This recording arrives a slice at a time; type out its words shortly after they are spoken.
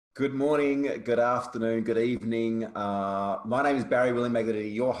Good morning, good afternoon, good evening. My name is Barry William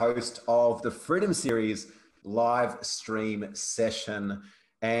Maglady, your host of the Freedom Series live stream session.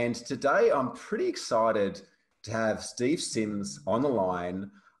 And today I'm pretty excited to have Steve Sims on the line.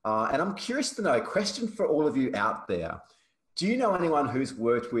 And I'm curious to know, question for all of you out there. Do you know anyone who's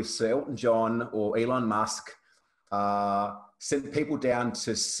worked with Sir Elton John or Elon Musk, sent people down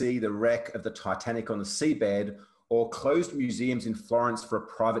to see the wreck of the Titanic on the seabed, or closed museums in Florence for a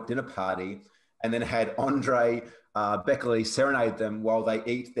private dinner party, and then had Andre Beckley serenade them while they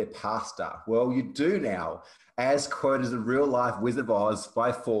eat their pasta? Well, you do now. As quoted as a real-life Wizard of Oz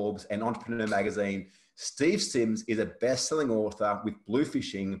by Forbes and Entrepreneur Magazine, Steve Sims is a best-selling author with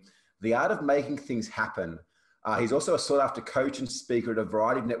Bluefishing, The Art of Making Things Happen. He's also a sought-after coach and speaker at a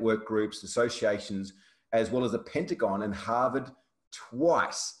variety of network groups, associations, as well as the Pentagon and Harvard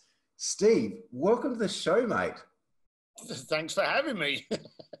twice. Steve, welcome to the show, mate. Thanks for having me.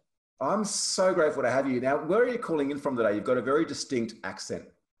 I'm so grateful to have you. Now, where are you calling in from today? You've got a very distinct accent.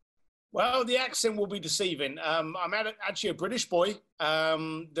 Well, the accent will be deceiving. I'm actually a British boy.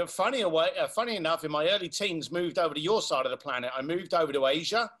 Funny enough, in my early teens, moved over to your side of the planet. I moved over to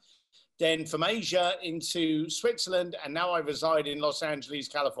Asia, then from Asia into Switzerland, and now I reside in Los Angeles,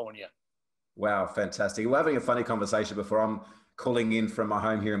 California. Wow, fantastic. We're having a funny conversation before. I'm calling in from my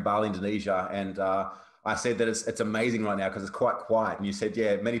home here in Bali, Indonesia, and I said that it's amazing right now because it's quite quiet. And you said,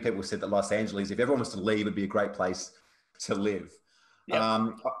 yeah, many people said that Los Angeles, if everyone was to leave, it'd be a great place to live. Yep.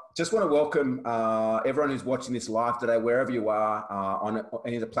 I just want to welcome everyone who's watching this live today, wherever you are, on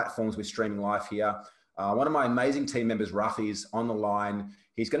any of the platforms we're streaming live here. One of my amazing team members, Ruff, is on the line.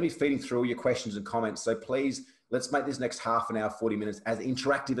 He's going to be feeding through all your questions and comments. So please, let's make this next half an hour, 40 minutes as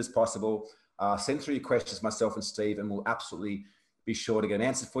interactive as possible. Send through your questions, myself and Steve, and we'll absolutely be sure to get an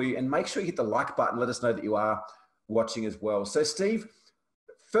answer for you. And make sure you hit the like button. Let us know that you are watching as well. So Steve,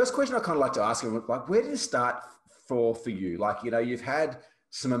 first question I kind of like to ask you, like, where did it start for you? Like, you've had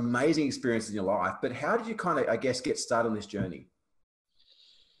some amazing experiences in your life, but how did you kind of, I guess, get started on this journey?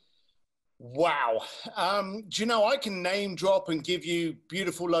 Wow. Do you know, I can name drop and give you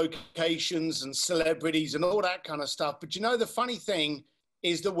beautiful locations and celebrities and all that kind of stuff. But the funny thing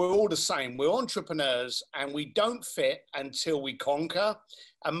is that we're all the same. We're entrepreneurs and we don't fit until we conquer.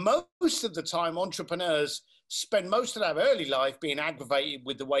 And most of the time, entrepreneurs spend most of their early life being aggravated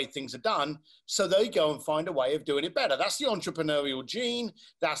with the way things are done. So they go and find a way of doing it better. That's the entrepreneurial gene.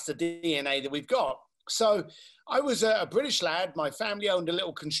 That's the DNA that we've got. So I was a British lad. My family owned a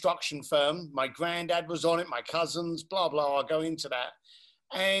little construction firm. My granddad was on it, my cousins, blah, blah. I'll go into that.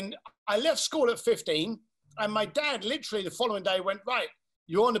 And I left school at 15. And my dad literally the following day went, right,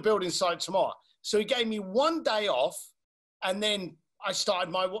 you're on the building site tomorrow. So he gave me one day off, and then I started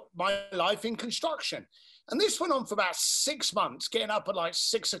my life in construction. And this went on for about 6 months, getting up at like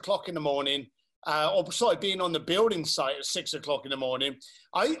 6 o'clock in the morning, being on the building site at 6 o'clock in the morning.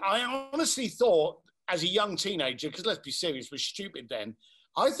 I honestly thought, as a young teenager, because let's be serious, we're stupid then,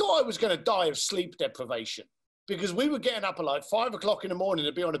 I thought I was going to die of sleep deprivation, because we were getting up at like 5 o'clock in the morning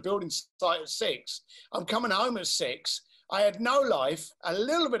to be on a building site at 6. I'm coming home at 6. I had no life, a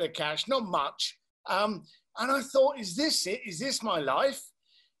little bit of cash, not much. And I thought, is this it? Is this my life?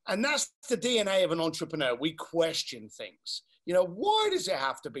 And that's the DNA of an entrepreneur. We question things. Why does it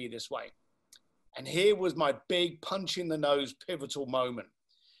have to be this way? And here was my big punch in the nose pivotal moment.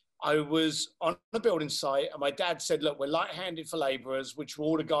 I was on a building site and my dad said, look, we're light-handed for laborers, which were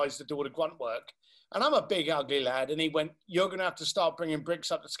all the guys that do all the grunt work. And I'm a big, ugly lad. And he went, you're going to have to start bringing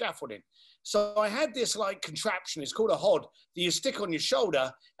bricks up the scaffolding. So I had this like contraption. It's called a hod that you stick on your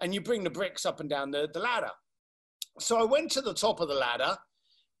shoulder and you bring the bricks up and down the ladder. So I went to the top of the ladder,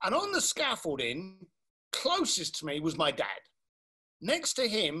 and on the scaffolding, closest to me was my dad. Next to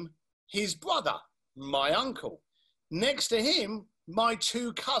him, his brother, my uncle. Next to him, my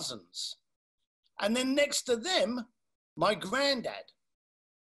 2 cousins. And then next to them, my granddad.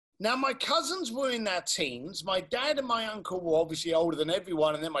 Now, my cousins were in their teens. My dad and my uncle were obviously older than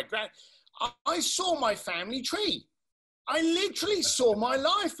everyone. And then I saw my family tree. I literally saw my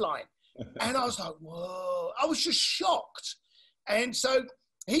lifeline. And I was like, whoa. I was just shocked. And so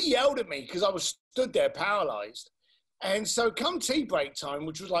he yelled at me because I was stood there paralyzed. And so come tea break time,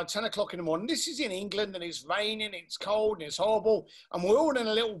 which was like 10 o'clock in the morning, this is in England and it's raining, it's cold and it's horrible. And we're all in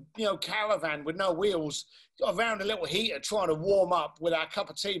a little, caravan with no wheels around a little heater trying to warm up with our cup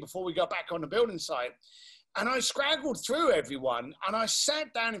of tea before we go back on the building site. And I scraggled through everyone and I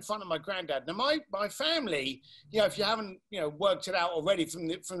sat down in front of my granddad. Now, my family, if you haven't, worked it out already from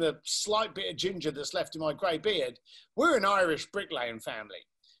the slight bit of ginger that's left in my grey beard, we're an Irish bricklaying family.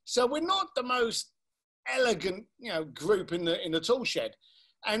 So we're not the most elegant, group in the tool shed.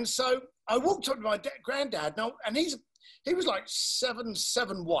 And so I walked up to my granddad, and he was like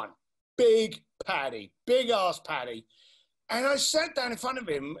 7'1", big Paddy, big ass Paddy. And I sat down in front of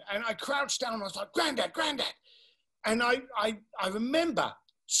him and I crouched down and I was like, Granddad, Granddad. And I remember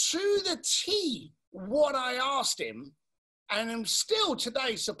to the T what I asked him, and I'm still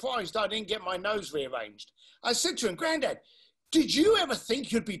today surprised I didn't get my nose rearranged. I said to him, Granddad, did you ever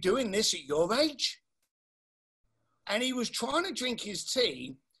think you'd be doing this at your age? And he was trying to drink his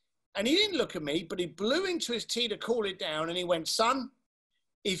tea, and he didn't look at me, but he blew into his tea to cool it down, and he went, son,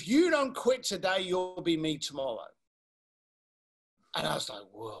 if you don't quit today, you'll be me tomorrow. And I was like,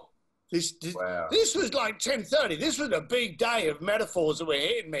 whoa. Wow. This was like 10:30. This was a big day of metaphors that were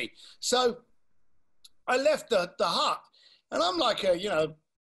hitting me. So I left the hut, and I'm like a,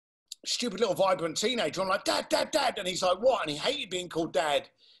 stupid little vibrant teenager. I'm like, Dad, Dad, Dad. And he's like, what? And he hated being called Dad.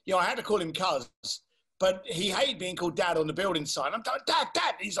 I had to call him Cuz, but he hated being called Dad on the building site. I'm like, Dad,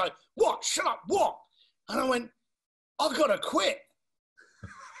 Dad. And he's like, what? Shut up, what? And I went, I've got to quit.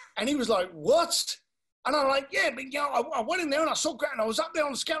 And he was like, what? And I'm like, yeah, but I went in there and I saw Granddad. I was up there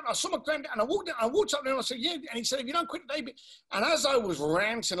on the scout and I saw my Granddad, and I walked up there and I said, yeah. And he said, if you don't quit today. And as I was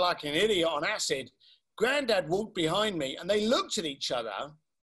ranting like an idiot on acid, Granddad walked behind me and they looked at each other.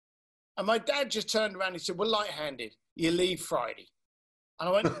 And my dad just turned around and he said, we're light-handed. You leave Friday. And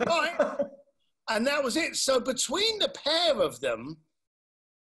I went, all right. And that was it. So between the pair of them,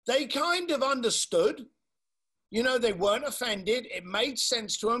 they kind of understood. They weren't offended. It made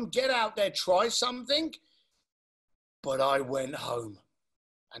sense to them. Get out there, try something. But I went home,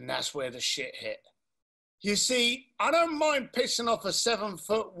 and that's where the shit hit. You see, I don't mind pissing off a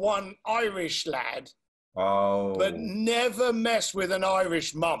 7'1" Irish lad, but never mess with an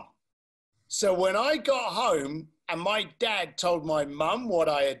Irish mum. So when I got home and my dad told my mum what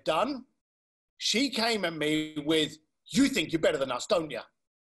I had done, she came at me with, you think you're better than us, don't you?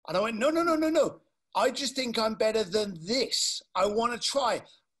 And I went, no. I just think I'm better than this. I want to try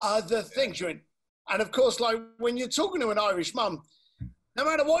other things. And of course, like when you're talking to an Irish mum, no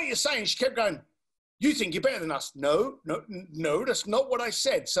matter what you're saying, she kept going, you think you're better than us? No, that's not what I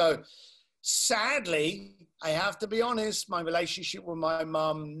said. So sadly, I have to be honest, my relationship with my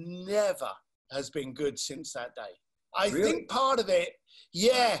mum never has been good since that day. I think part of it,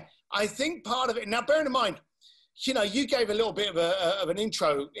 now bearing in mind, you gave a little bit of an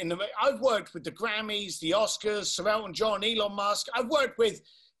intro. I've worked with the Grammys, the Oscars, Sir Elton John, Elon Musk. I've worked with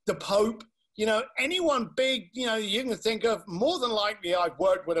the Pope. Anyone big, you can think of. More than likely, I've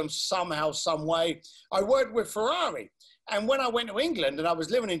worked with them somehow, some way. I worked with Ferrari. And when I went to England and I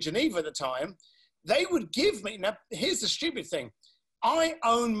was living in Geneva at the time, they would give me, now here's the stupid thing. I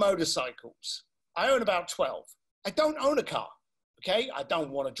own motorcycles. I own about 12. I don't own a car. Okay, I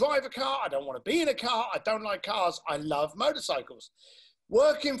don't want to drive a car. I don't want to be in a car. I don't like cars. I love motorcycles.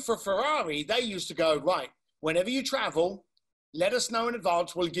 Working for Ferrari, they used to go, right, whenever you travel, let us know in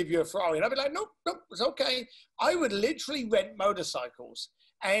advance. We'll give you a Ferrari. And I'd be like, nope, it's okay. I would literally rent motorcycles.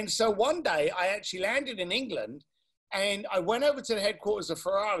 And so one day I actually landed in England and I went over to the headquarters of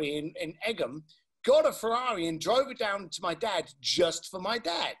Ferrari in Egham, got a Ferrari and drove it down to my dad just for my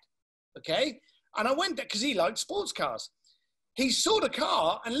dad. Okay. And I went there because he liked sports cars. He saw the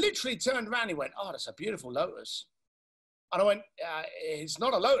car and literally turned around. He went, oh, that's a beautiful Lotus. And I went, it's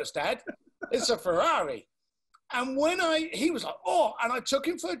not a Lotus, Dad. It's a Ferrari. And he was like, oh, and I took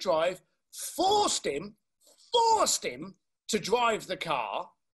him for a drive, forced him to drive the car,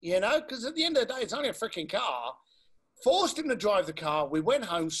 because at the end of the day, it's only a freaking car. Forced him to drive the car. We went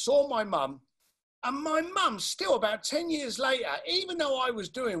home, saw my mum. And my mum, still about 10 years later, even though I was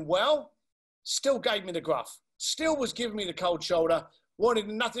doing well, still gave me the gruff. Still was giving me the cold shoulder, wanted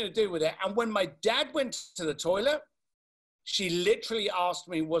nothing to do with it. And when my dad went to the toilet, she literally asked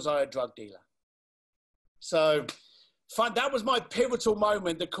me, was I a drug dealer? So that was my pivotal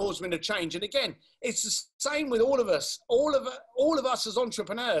moment that caused me to change. And again, it's the same with all of us. All of us as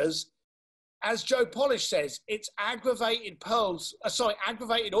entrepreneurs, as Joe Polish says, it's aggravated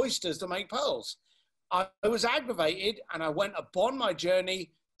oysters to make pearls. I was aggravated and I went upon my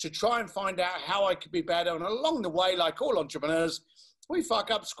journey to try and find out how I could be better. And along the way, like all entrepreneurs, we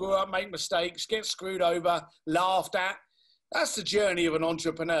fuck up, screw up, make mistakes, get screwed over, laughed at. That's the journey of an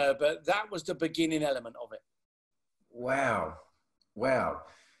entrepreneur, but that was the beginning element of it. Wow.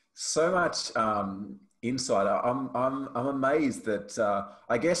 So much insight. I'm amazed that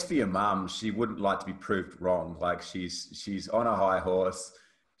I guess for your mum, she wouldn't like to be proved wrong. Like she's on a high horse.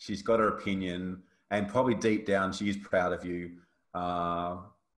 She's got her opinion, and probably deep down, she is proud of you.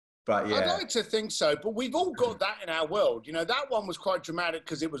 But yeah, I'd like to think so, but we've all got that in our world. That one was quite dramatic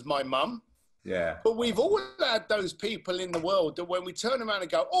because it was my mum. Yeah. But we've all had those people in the world that when we turn around and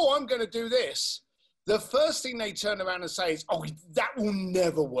go, oh, I'm going to do this, the first thing they turn around and say is, oh, that will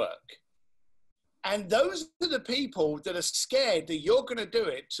never work. And those are the people that are scared that you're going to do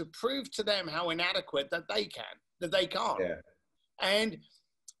it to prove to them how inadequate that they can't. Yeah. And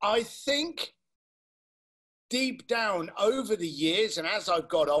I think deep down over the years, and as I've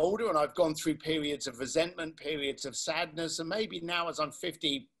got older and I've gone through periods of resentment, periods of sadness, and maybe now as I'm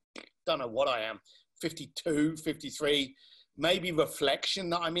 50, don't know what I am, 52, 53, maybe reflection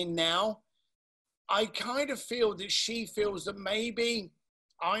that I'm in now, I kind of feel that she feels that maybe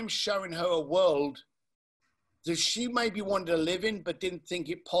I'm showing her a world that she maybe wanted to live in but didn't think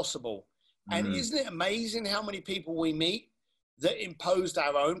it possible. And isn't it amazing how many people we meet that imposed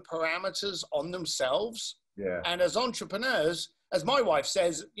our own parameters on themselves? Yeah. And as entrepreneurs, as my wife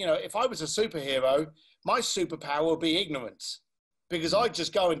says, you know, if I was a superhero, my superpower would be ignorance, because I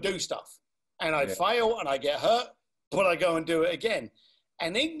just go and do stuff and I fail and I get hurt, but I go and do it again.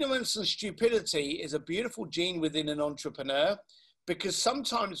 And ignorance and stupidity is a beautiful gene within an entrepreneur, because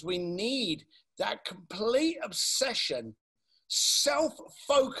sometimes we need that complete obsession,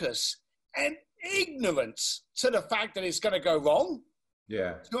 self-focus, and ignorance to the fact that it's going to go wrong.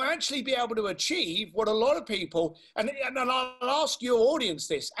 Yeah. To actually be able to achieve what a lot of people, and I'll ask your audience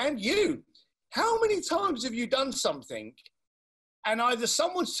this, and you, how many times have you done something and either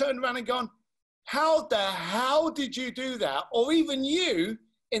someone's turned around and gone, how the hell did you do that? Or even you,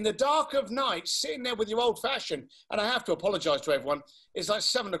 in the dark of night, sitting there with your old fashioned, and I have to apologize to everyone, it's like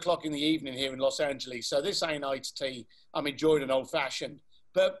 7 o'clock in the evening here in Los Angeles, so this ain't iced tea. I'm enjoying an old fashioned.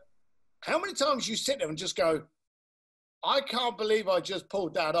 But how many times you sit there and just go, I can't believe I just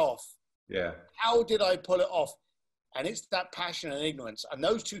pulled that off. Yeah. How did I pull it off? And it's that passion and ignorance. And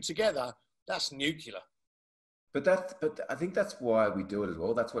those two together, that's nuclear. But I think that's why we do it as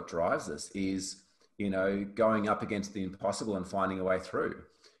well. That's what drives us is, you know, going up against the impossible and finding a way through.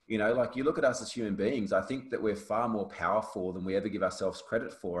 You know, like you look at us as human beings, I think that we're far more powerful than we ever give ourselves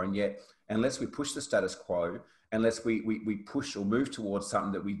credit for. And yet, unless we push the status quo, unless we push or move towards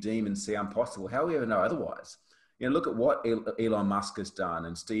something that we deem and see impossible, how will we ever know otherwise? You know, look at what Elon Musk has done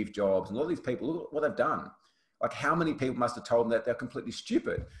and Steve Jobs and all these people, look at what they've done. Like how many people must have told them that they're completely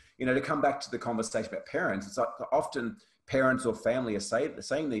stupid? You know, to come back to the conversation about parents, it's like often parents or family are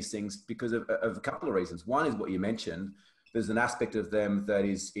saying these things because of a couple of reasons. One is what you mentioned. There's an aspect of them that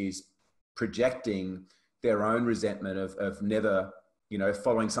is projecting their own resentment of never, you know,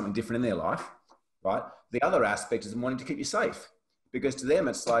 following something different in their life, right? The other aspect is wanting to keep you safe, because to them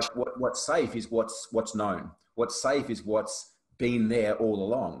it's like what's safe is what's known. What's safe is what's been there all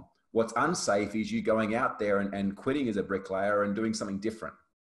along. What's unsafe is you going out there and quitting as a bricklayer and doing something different.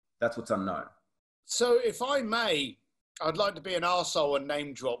 That's what's unknown. So if I may, I'd like to be an arsehole and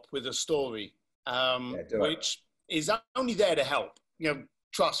name drop with a story, which is only there to help. You know,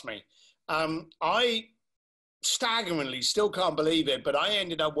 trust me. I staggeringly still can't believe it, but I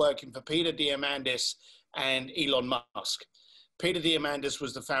ended up working for Peter Diamandis and Elon Musk. Peter Diamandis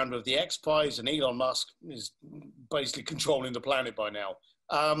was the founder of the X Prize, and Elon Musk is basically controlling the planet by now.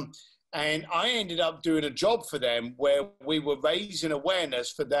 And I ended up doing a job for them where we were raising awareness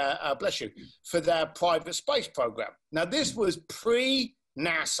for their, for their private space program. Now, this was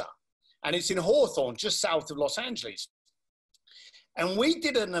pre-NASA, and it's in Hawthorne, just south of Los Angeles. And we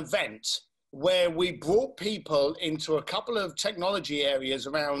did an event where we brought people into a couple of technology areas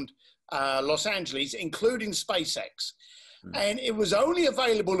around Los Angeles, including SpaceX. And it was only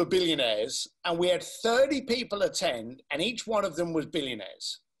available to billionaires, and we had 30 people attend, and each one of them was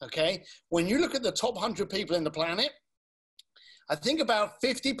billionaires, okay? When you look at the top 100 people in the planet, I think about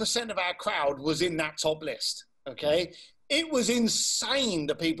 50% of our crowd was in that top list, okay? It was insane,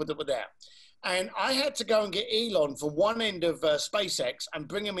 the people that were there. And I had to go and get Elon for one end of SpaceX and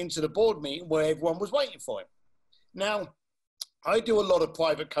bring him into the board meeting where everyone was waiting for him. Now, I do a lot of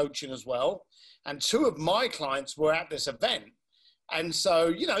private coaching as well. And two of my clients were at this event. And so,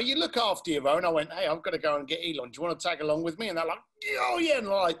 you know, you look after your own. I went, hey, I've got to go and get Elon. Do you want to tag along with me? And they're like, oh, yeah. And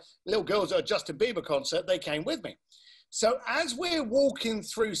like little girls at a Justin Bieber concert, they came with me. So as we're walking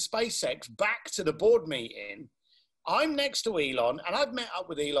through SpaceX back to the board meeting, I'm next to Elon, and I've met up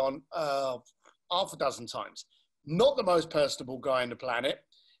with Elon half a dozen times. Not the most personable guy on the planet.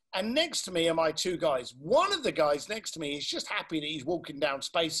 And next to me are my two guys. One of the guys next to me is just happy that he's walking down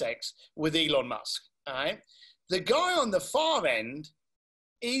SpaceX with Elon Musk. All right. The guy on the far end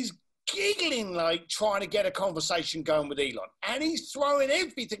is giggling, like trying to get a conversation going with Elon. And he's throwing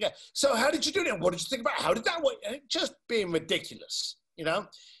everything. So how did you do that? What did you think about it? How did that work? And just being ridiculous, you know?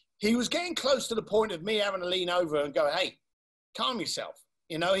 He was getting close to the point of me having to lean over and go, hey, calm yourself.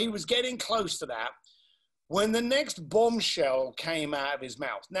 You know, he was getting close to that when the next bombshell came out of his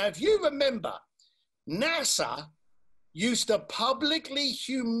mouth. Now, if you remember, NASA used to publicly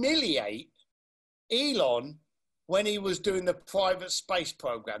humiliate Elon when he was doing the private space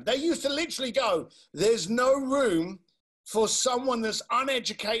program. They used to literally go, there's no room for someone that's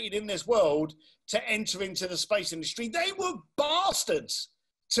uneducated in this world to enter into the space industry. They were bastards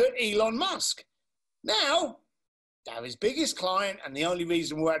to Elon Musk. Now, they're his biggest client and the only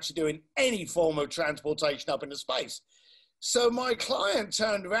reason we're actually doing any form of transportation up into space. So my client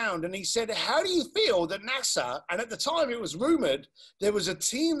turned around and he said, how do you feel that NASA, and at the time it was rumored, there was a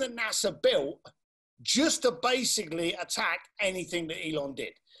team that NASA built just to basically attack anything that Elon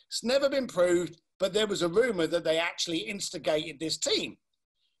did. It's never been proved, but there was a rumor that they actually instigated this team.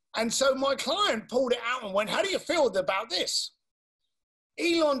 And so my client pulled it out and went, how do you feel about this?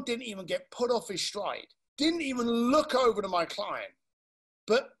 Elon didn't even get put off his stride, didn't even look over to my client,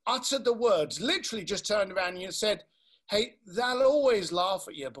 but uttered the words, literally just turned around and said, hey, they'll always laugh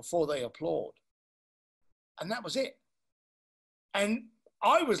at you before they applaud. And that was it. And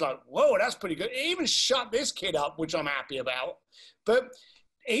I was like, whoa, that's pretty good. It even shut this kid up, which I'm happy about. But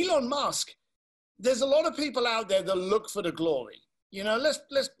Elon Musk, there's a lot of people out there that look for the glory. You know,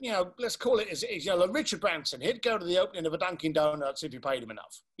 let's call it as it is. You know, like Richard Branson, he'd go to the opening of a Dunkin' Donuts if you paid him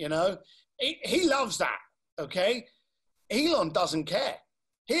enough. You know, he loves that. Okay, Elon doesn't care.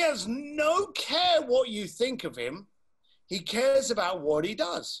 He has no care what you think of him. He cares about what he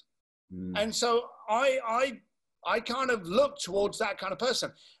does. And so I kind of look towards that kind of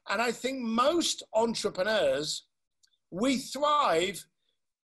person. And I think most entrepreneurs, we thrive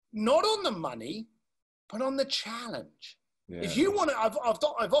not on the money, but on the challenge. Yeah. If you want to,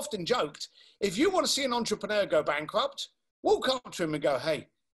 I've often joked, if you want to see an entrepreneur go bankrupt, walk up to him and go, hey,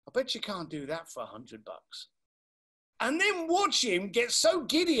 I bet you can't do that for $100. And then watch him get so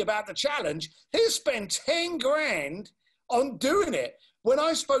giddy about the challenge, he'll spend 10 grand on doing it. When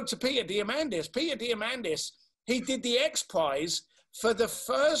I spoke to Peter Diamandis, he did the X Prize for the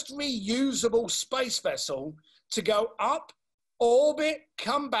first reusable space vessel to go up, orbit,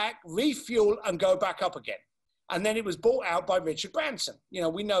 come back, refuel, and go back up again. And then it was bought out by Richard Branson. You know,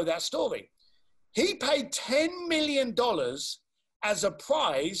 we know that story. He paid $10 million as a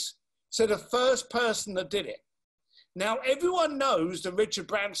prize to the first person that did it. Now, everyone knows that Richard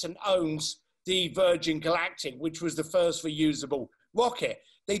Branson owns the Virgin Galactic, which was the first reusable rocket.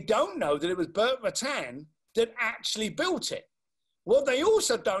 They don't know that it was Burt Rutan that actually built it. What they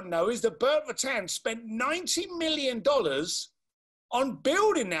also don't know is that Burt Rutan spent $90 million on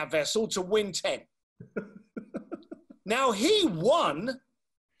building that vessel to win 10. Now, he won.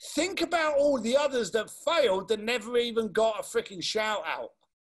 Think about all the others that failed that never even got a freaking shout out.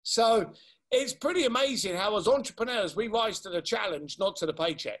 So it's pretty amazing how as entrepreneurs, we rise to the challenge, not to the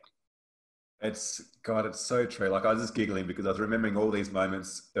paycheck. It's so true. Like I was just giggling because I was remembering all these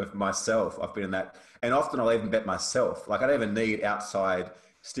moments of myself. I've been in that. And often I'll even bet myself. Like I don't even need outside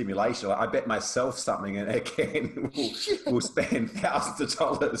stimulation. Like I bet myself something and again, we'll spend thousands of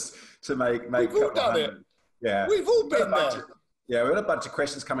dollars to make We've all done it. Yeah. We've all been there. Yeah, we've got a bunch of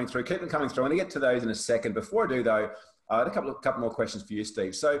questions coming through. Keep them coming through. I'm going to get to those in a second. Before I do, though, I had a couple more questions for you,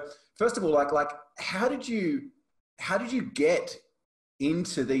 Steve. So, first of all, like, how did you get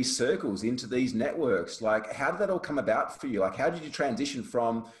into these circles, into these networks? Like, how did that all come about for you? Like, how did you transition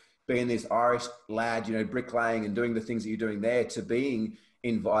from being this Irish lad, you know, bricklaying and doing the things that you're doing there, to being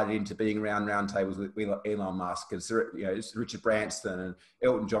invited into being around round tables with Elon Musk and, you know, Richard Branson and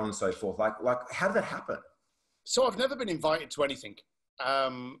Elton John and so forth? Like, how did that happen? So I've never been invited to anything.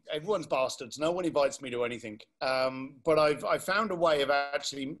 Everyone's bastards. No one invites me to anything. But I've found a way of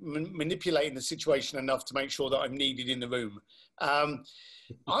actually manipulating the situation enough to make sure that I'm needed in the room.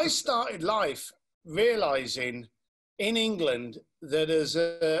 I started life realizing in England that as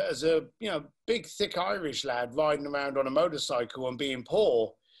a you know, big, thick Irish lad riding around on a motorcycle and being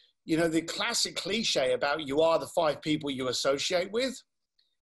poor, you know, the classic cliche about you are the 5 people you associate with.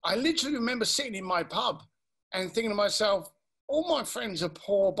 I literally remember sitting in my pub and thinking to myself, all my friends are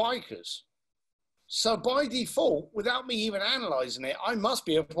poor bikers. So by default, without me even analyzing it, I must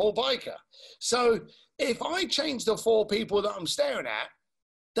be a poor biker. So if I change the 4 people that I'm staring at,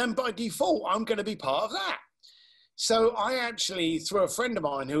 then by default, I'm going to be part of that. So I actually, through a friend of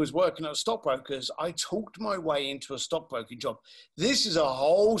mine who was working at stockbrokers, I talked my way into a stockbroking job. This is a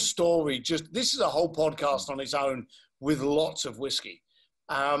whole story. This is a whole podcast on its own with lots of whiskey.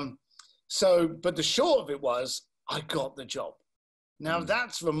 But the short of it was, I got the job. Now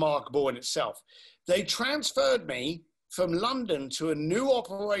that's remarkable in itself. They transferred me from London to a new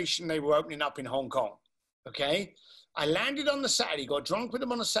operation they were opening up in Hong Kong. Okay. I landed on the Saturday, got drunk with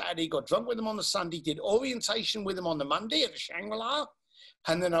them on the Saturday, got drunk with them on the Sunday, did orientation with them on the Monday at the Shangri-La,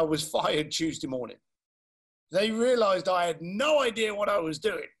 and then I was fired Tuesday morning. They realized I had no idea what I was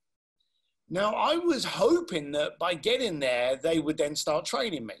doing. Now, I was hoping that by getting there, they would then start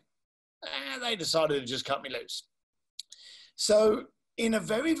training me. And they decided to just cut me loose. So in a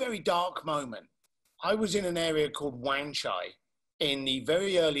very, very dark moment, I was in an area called Wan Chai in the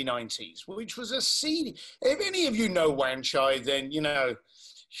very early 90s, which was a seedy. If any of you know Wan Chai, then you know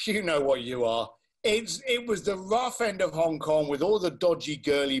what you are. It was the rough end of Hong Kong with all the dodgy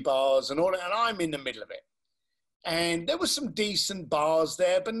girly bars and all that, and I'm in the middle of it. And there were some decent bars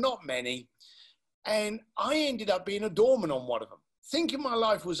there, but not many. And I ended up being a doorman on one of them, thinking my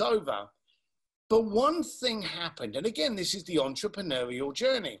life was over. But one thing happened, and again, this is the entrepreneurial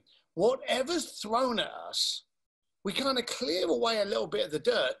journey. Whatever's thrown at us, we kind of clear away a little bit of the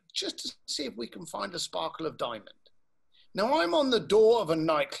dirt just to see if we can find a sparkle of diamond. Now, I'm on the door of a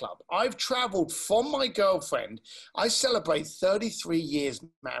nightclub. I've traveled from my girlfriend. I celebrate 33 years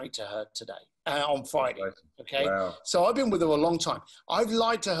married to her today, on Friday, okay? Wow. So I've been with her a long time. I've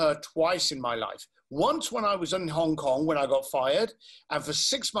lied to her twice in my life. Once when I was in Hong Kong when I got fired, and for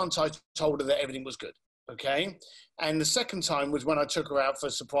 6 months I told her that everything was good, okay? And the second time was when I took her out for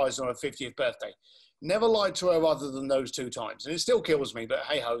a surprise on her 50th birthday. Never lied to her other than those 2 times. And it still kills me, but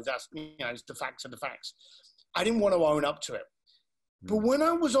hey-ho, that's, it's the facts are the facts. I didn't want to own up to it. But when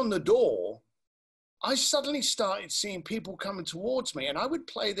I was on the door, I suddenly started seeing people coming towards me, and I would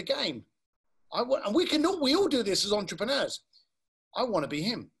play the game. And we all do this as entrepreneurs. I want to be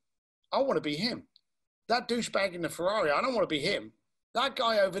him. I want to be him. That douchebag in the Ferrari, I don't want to be him. That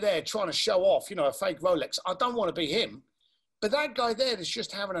guy over there trying to show off, a fake Rolex, I don't want to be him. But that guy there that's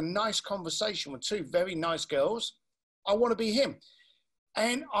just having a nice conversation with 2 very nice girls, I want to be him.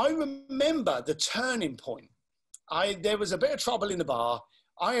 And I remember the turning point. There was a bit of trouble in the bar.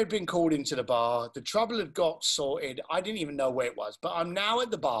 I had been called into the bar. The trouble had got sorted. I didn't even know where it was, but I'm now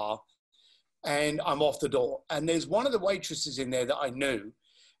at the bar and I'm off the door. And there's one of the waitresses in there that I knew.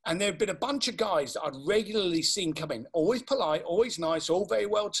 And there had been a bunch of guys that I'd regularly seen come in, always polite, always nice, all very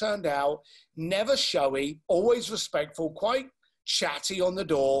well turned out, never showy, always respectful, quite chatty on the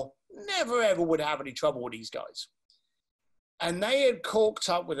door, never ever would have any trouble with these guys. And they had corked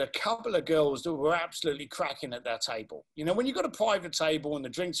up with a couple of girls that were absolutely cracking at their table. When you've got a private table and the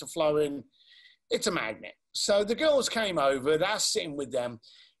drinks are flowing, it's a magnet. So the girls came over, they're sitting with them.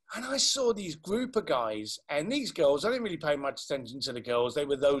 And I saw these group of guys and these girls, I didn't really pay much attention to the girls. They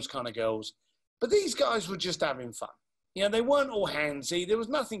were those kind of girls. But these guys were just having fun. They weren't all handsy. There was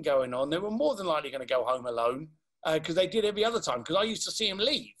nothing going on. They were more than likely going to go home alone because they did every other time because I used to see them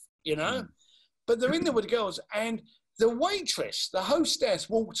leave, But they're in there with the girls. And the waitress, the hostess,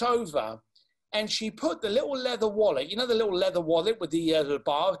 walked over and she put the little leather wallet, the little leather wallet with the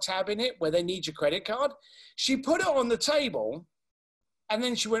bar tab in it where they need your credit card. She put it on the table. And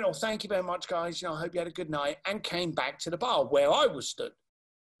then she went, oh, thank you very much, guys. I hope you had a good night, and came back to the bar where I was stood.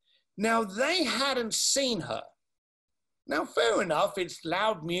 Now, they hadn't seen her. Now, fair enough. It's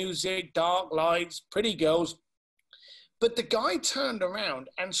loud music, dark lights, pretty girls. But the guy turned around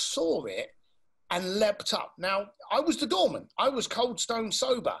and saw it and leapt up. Now, I was the doorman. I was cold stone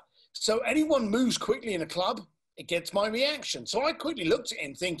sober. So anyone moves quickly in a club, it gets my reaction. So I quickly looked at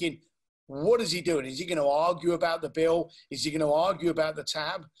him thinking, what is he doing? Is he going to argue about the bill? Is he going to argue about the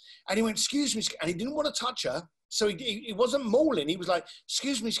tab? And he went, excuse me. And he didn't want to touch her. So he wasn't mauling. He was like,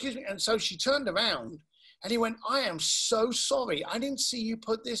 excuse me. And so she turned around and he went, I am so sorry. I didn't see you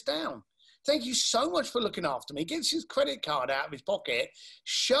put this down. Thank you so much for looking after me. Gets his credit card out of his pocket,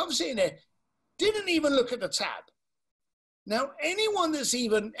 shoves it in there, didn't even look at the tab. Now, anyone that's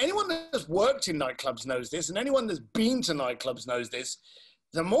worked in nightclubs knows this, and anyone that's been to nightclubs knows this.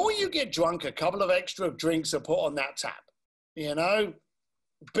 The more you get drunk, a couple of extra drinks are put on that tap.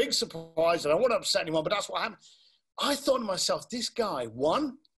 Big surprise. I don't want to upset anyone, but that's what happened. I thought to myself, this guy,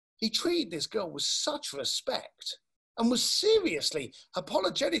 one, he treated this girl with such respect and was seriously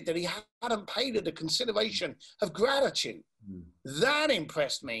apologetic that he hadn't paid her the consideration of gratitude. That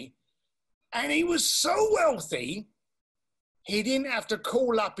impressed me. And he was so wealthy, he didn't have to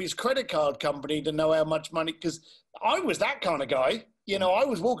call up his credit card company to know how much money, because I was that kind of guy. I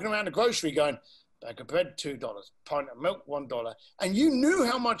was walking around the grocery going, bag of bread, $2, pint of milk, $1. And you knew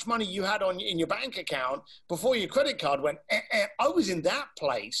how much money you had in your bank account before your credit card went, I was in that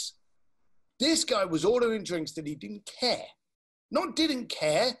place. This guy was ordering drinks that he didn't care. Not didn't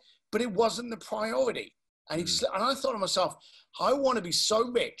care, but it wasn't the priority. And I thought to myself, I want to be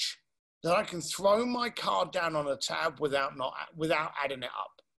so rich that I can throw my card down on a tab without adding it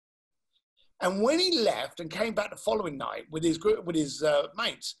up. And when he left and came back the following night with his group, with his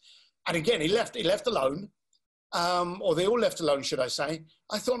mates, and again, he left alone, or they all left alone, should I say.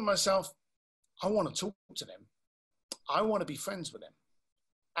 I thought to myself, I want to talk to them. I want to be friends with them.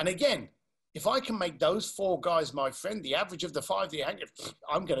 And again, if I can make those 4 guys my friend, the average of the 5 that you hang with,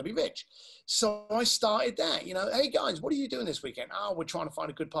 I'm going to be rich. So I started that, you know, hey guys, what are you doing this weekend? Oh, we're trying to find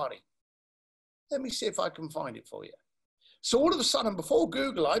a good party. Let me see if I can find it for you. So all of a sudden, before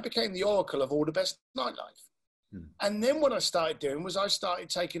Google, I became the oracle of all the best nightlife. And then what I started doing was I started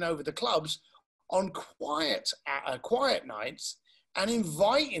taking over the clubs on quiet nights and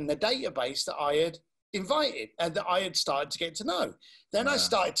inviting the database that I had invited and that I had started to get to know. Then I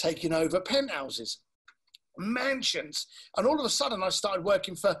started taking over penthouses, mansions, and all of a sudden I started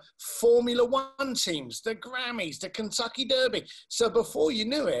working for Formula One teams, the Grammys, the Kentucky Derby. So before you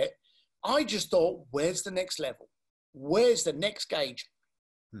knew it, I just thought, where's the next level? Where's the next gauge?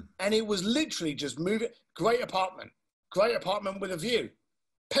 And it was literally just moving. Great apartment with a view,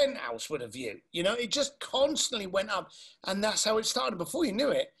 penthouse with a view. You know, it just constantly went up. And that's how it started. Before you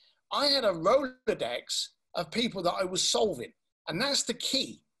knew it, I had a Rolodex of people that I was solving. And that's the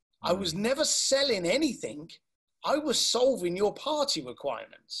key. I was never selling anything. I was solving your party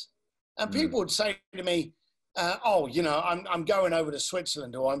requirements. And people would say to me, oh, you know, I'm going over to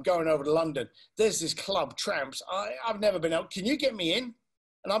Switzerland or I'm going over to London. There's this club, Tramps. I've never been out. Can you get me in?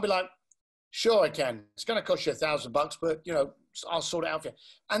 And I'll be like, sure I can. It's going to cost you $1,000, but, you know, I'll sort it out for you.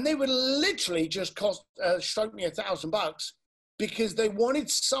 And they would literally just stroke me $1,000 because they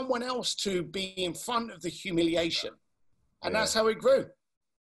wanted someone else to be in front of the humiliation. And that's how it grew.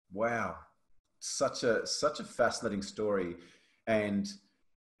 Wow. Such a fascinating story. And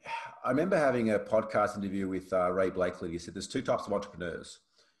I remember having a podcast interview with Ray Blakely. He said there's 2 types of entrepreneurs.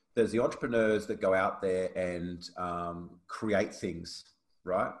 There's the entrepreneurs that go out there and create things,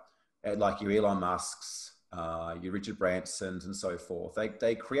 right? And like your Elon Musks, your Richard Bransons and so forth.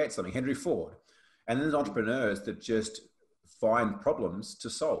 They create something, Henry Ford. And then there's entrepreneurs that just find problems to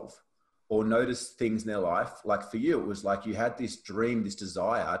solve or notice things in their life. Like for you, it was like you had this dream, this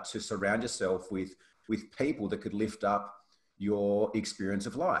desire to surround yourself with people that could lift up your experience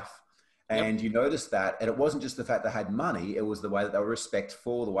of life. And you noticed that, and it wasn't just the fact they had money, it was the way that they were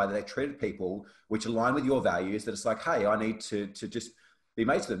respectful, the way that they treated people, which aligned with your values, that it's like, hey, I need to just be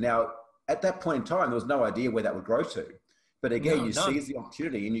mates with them. Now, at that point in time, there was no idea where that would grow to. But again, you seized the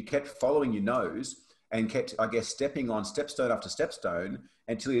opportunity and you kept following your nose and kept, I guess, stepping on stepstone after stepstone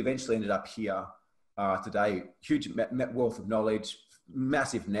until you eventually ended up here today. Huge wealth of knowledge,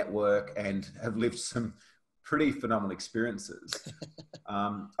 massive network, and have lived some pretty phenomenal experiences.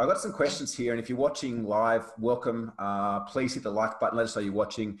 I've got some questions here, and if you're watching live, welcome. Please hit the like button. Let us know you're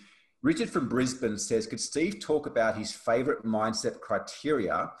watching. Richard from Brisbane says, could Steve talk about his favorite mindset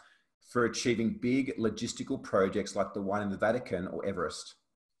criteria for achieving big logistical projects like the one in the Vatican or Everest?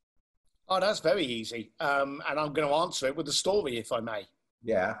 Oh, that's very easy. And I'm going to answer it with a story, if I may.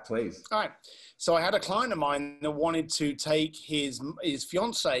 Yeah, please. All right. So I had a client of mine that wanted to take his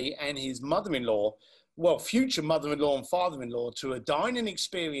fiance and his mother-in-law, well, future mother-in-law and father-in-law, to a dining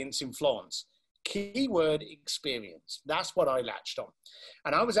experience in Florence. Keyword experience. That's what I latched on.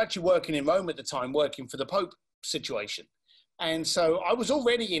 And I was actually working in Rome at the time, working for the Pope situation. And so I was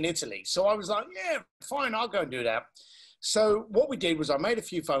already in Italy. So I was like, yeah, fine, I'll go and do that. So what we did was I made a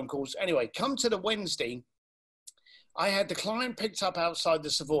few phone calls. Anyway, come to the Wednesday, I had the client picked up outside the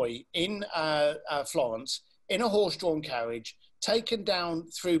Savoy in Florence in a horse-drawn carriage, taken down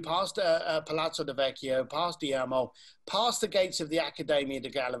through past Palazzo de Vecchio, past Diamo, past the gates of the Accademia di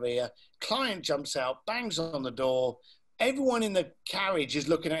Galleria. Client jumps out, bangs on the door. Everyone in the carriage is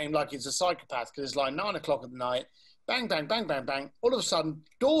looking at him like he's a psychopath because it's like 9 o'clock at night. Bang, bang, bang, bang, bang. All of a sudden,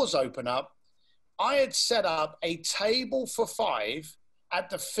 doors open up. I had set up a table for 5 at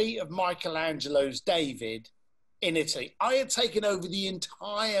the feet of Michelangelo's David in Italy. I had taken over the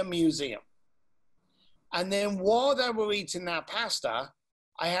entire museum. And then while they were eating that pasta,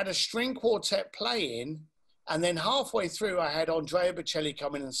 I had a string quartet playing. And then halfway through, I had Andrea Bocelli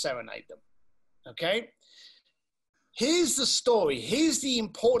come in and serenade them. Okay? Here's the story. Here's the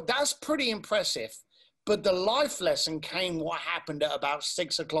important, that's pretty impressive. But the life lesson came what happened at about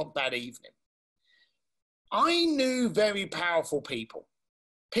 6 o'clock that evening. I knew very powerful people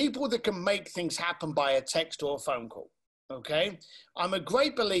that can make things happen by a text or a phone call. Okay. I'm a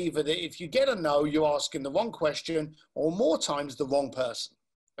great believer that if you get a no, you're asking the wrong question or more times the wrong person.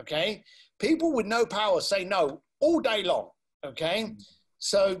 Okay. People with no power say no all day long. Okay.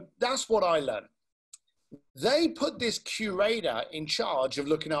 So that's what I learned. They put this curator in charge of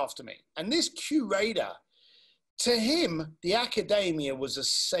looking after me. And this curator To him, the academia was a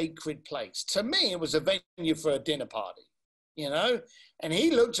sacred place. To me, it was a venue for a dinner party, you know? And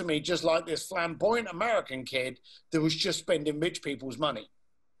he looked at me just like this flamboyant American kid that was just spending rich people's money.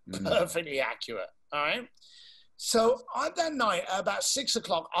 Perfectly accurate, all right? So that night, about 6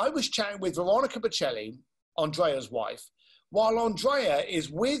 o'clock, I was chatting with Veronica Bocelli, Andrea's wife, while Andrea is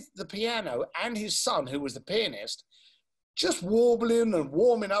with the piano and his son, who was the pianist, just warbling and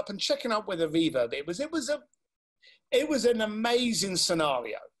warming up and checking up with a reverb. It was an amazing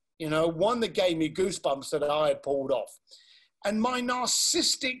scenario, you know, one that gave me goosebumps that I had pulled off. And my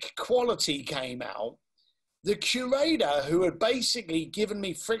narcissistic quality came out. The curator, who had basically given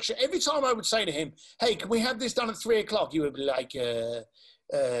me friction, every time I would say to him, hey, can we have this done at 3 o'clock? He would be like, I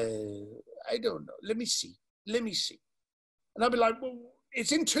don't know. Let me see. And I'd be like, well,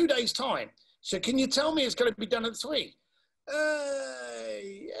 it's in 2 days' time. So can you tell me it's going to be done at 3?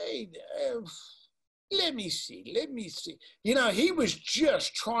 Let me see. You know, he was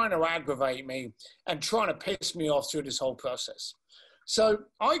just trying to aggravate me and trying to piss me off through this whole process. So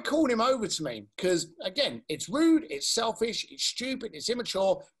I called him over to me because, again, it's rude, it's selfish, it's stupid, it's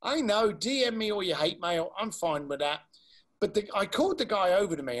immature. I know, DM me all your hate mail. I'm fine with that. But I called the guy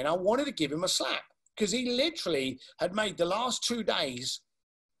over to me and I wanted to give him a slap because he literally had made the last 2 days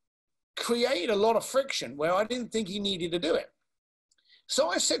create a lot of friction where I didn't think he needed to do it. So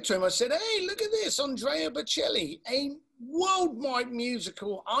I said to him, I said, hey, look at this, Andrea Bocelli, a worldwide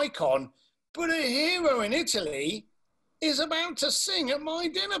musical icon, but a hero in Italy is about to sing at my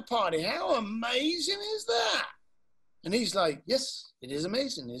dinner party. How amazing is that? And he's like, yes, it is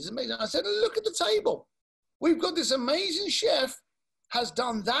amazing. It is amazing. I said, look at the table. We've got this amazing chef has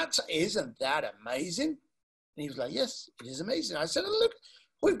done that. Isn't that amazing? And he was like, yes, it is amazing. I said, look,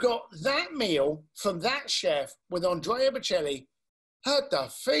 we've got that meal from that chef with Andrea Bocelli at the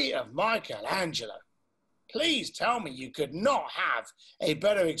feet of Michelangelo. Please tell me you could not have a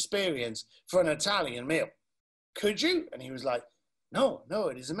better experience for an Italian meal. Could you? And he was like, no,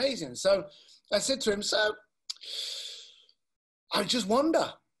 it is amazing. So I said to him, so I just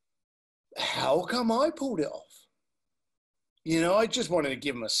wonder, how come I pulled it off? You know, I just wanted to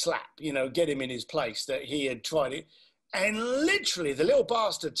give him a slap, you know, get him in his place that he had tried it. And literally the little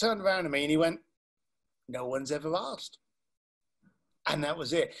bastard turned around to me and he went, no one's ever asked. And that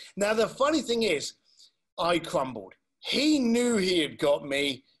was it. Now, the funny thing is, I crumbled. He knew he had got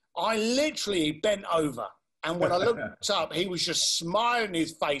me. I literally bent over. And when I looked up, he was just smiling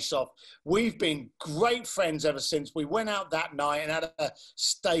his face off. We've been great friends ever since. We went out that night and had a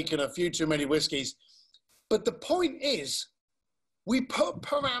steak and a few too many whiskeys. But the point is, we put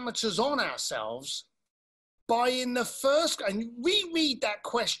parameters on ourselves by in the first, and reread that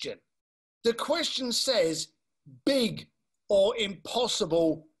question. The question says, big or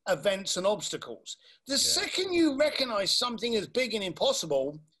impossible events and obstacles. The second you recognize something as big and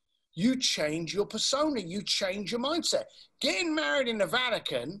impossible, you change your persona, you change your mindset. Getting married in the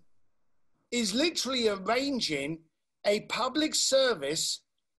Vatican is literally arranging a public service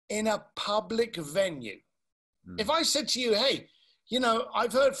in a public venue. If I said to you, hey, you know,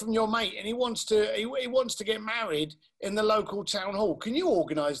 I've heard from your mate and he wants to get married in the local town hall. Can you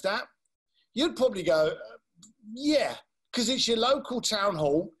organize that? You'd probably go, yeah, because it's your local town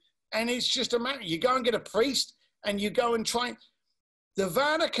hall and it's just a matter. You go and get a priest and you go and try. The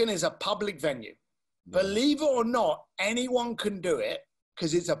Vatican is a public venue. Believe it or not, anyone can do it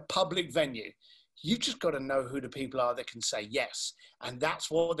because it's a public venue. You just got to know who the people are that can say yes. And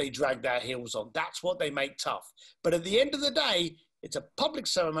that's what they drag their heels on. That's what they make tough. But at the end of the day, it's a public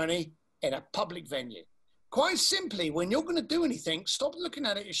ceremony in a public venue. Quite simply, when you're going to do anything, stop looking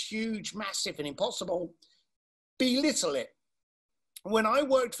at it as huge, massive, and impossible. Belittle it. When I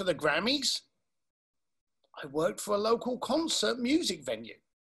worked for the Grammys, I worked for a local concert music venue,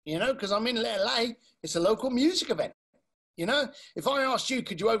 you know, because I'm in LA, it's a local music event. You know, if I asked you,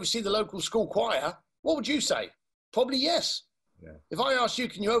 could you oversee the local school choir? What would you say? Probably yes. Yeah. If I asked you,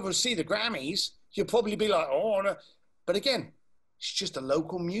 can you oversee the Grammys? You'd probably be like, oh, no. But again, it's just a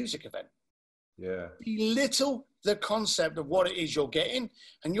local music event. Yeah. Belittle the concept of what it is you're getting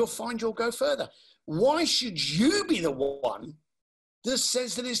and you'll find you'll go further. Why should you be the one that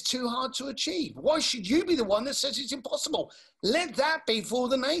says that it's too hard to achieve? Why should you be the one that says it's impossible? Let that be for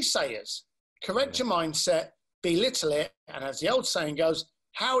the naysayers. Correct your mindset, belittle it, and as the old saying goes,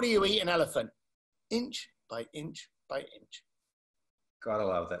 how do you eat an elephant? Inch by inch by inch. Gotta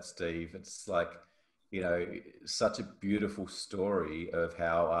love that, Steve. It's like, you know, such a beautiful story of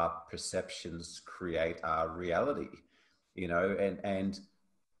how our perceptions create our reality, you know, and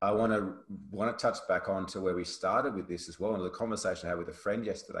I want to touch back on to where we started with this as well. And the conversation I had with a friend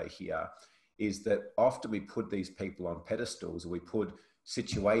yesterday here is that often we put these people on pedestals, or we put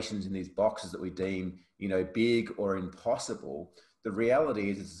situations in these boxes that we deem, big or impossible. The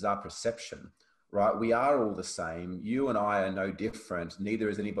reality is it's our perception, right? We are all the same. You and I are no different. Neither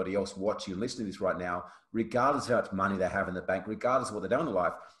is anybody else watching and listening to this right now, regardless of how much money they have in the bank, regardless of what they've done in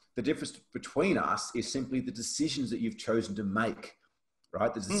life. The difference between us is simply the decisions that you've chosen to make,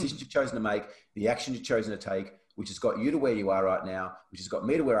 right? The decisions you've chosen to make, the actions you've chosen to take, which has got you to where you are right now, which has got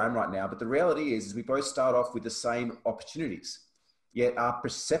me to where I am right now. But the reality is we both start off with the same opportunities. Yet our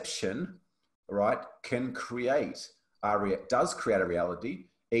perception, right, does create a reality,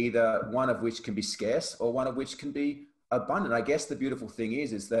 either one of which can be scarce or one of which can be abundant. I guess the beautiful thing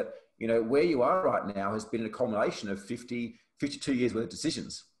is that, where you are right now has been a culmination of 52 years worth of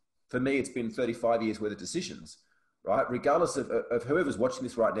decisions. For me, it's been 35 years worth of decisions, right? Regardless of whoever's watching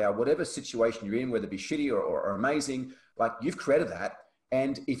this right now, whatever situation you're in, whether it be shitty or amazing, like, you've created that.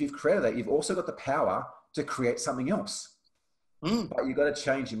 And if you've created that, you've also got the power to create something else. But you've got to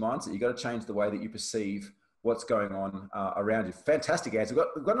change your mindset. You've got to change the way that you perceive what's going on around you. Fantastic answer.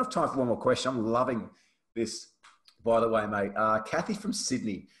 We've got enough time for one more question. I'm loving this, by the way, mate. Kathy from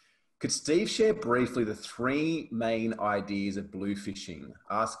Sydney. Could Steve share briefly the 3 main ideas of blue fishing?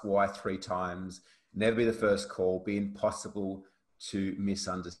 Ask why 3 times, never be the first call, be impossible to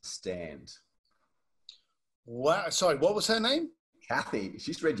misunderstand. Wow. Sorry, what was her name? Kathy.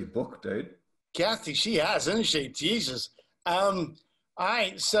 She's read your book, dude. Kathy, she has, hasn't she? Jesus. All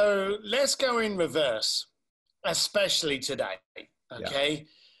right, so let's go in reverse, especially today, okay? Yeah.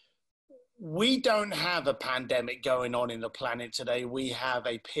 We don't have a pandemic going on in the planet today. We have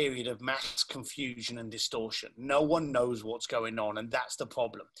a period of mass confusion and distortion. No one knows what's going on, and that's the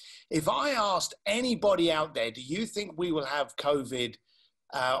problem. If I asked anybody out there, do you think we will have COVID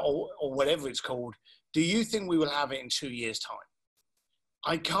or whatever it's called, do you think we will have it in 2 years' time?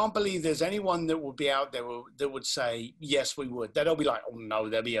 I can't believe there's anyone that would be out there that would say, yes, we would. They'll be like, oh no,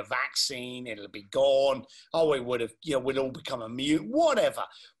 there'll be a vaccine, it'll be gone. Oh, it would have, we'll all become immune, whatever.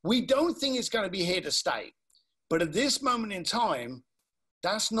 We don't think it's going to be here to stay. But at this moment in time,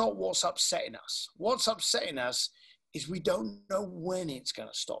 that's not what's upsetting us. What's upsetting us is we don't know when it's going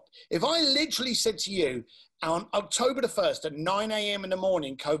to stop. If I literally said to you on October the 1st at 9 a.m. in the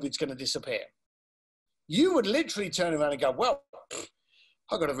morning, COVID's going to disappear, you would literally turn around and go, well,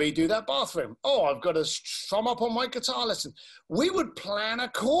 I've got to redo that bathroom. Oh, I've got to strum up on my guitar lesson. We would plan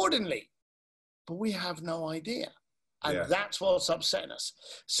accordingly, but we have no idea. And that's what's upsetting us.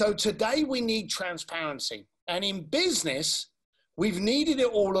 So today we need transparency. And in business, we've needed it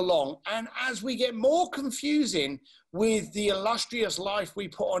all along. And as we get more confusing with the illustrious life we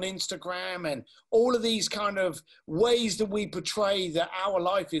put on Instagram and all of these kind of ways that we portray that our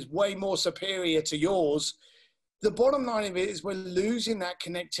life is way more superior to yours, the bottom line of it is we're losing that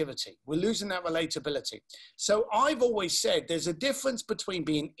connectivity. We're losing that relatability. So I've always said there's a difference between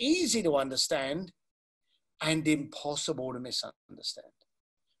being easy to understand and impossible to misunderstand.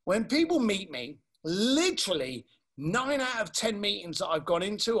 When people meet me, literally 9 out of 10 meetings that I've gone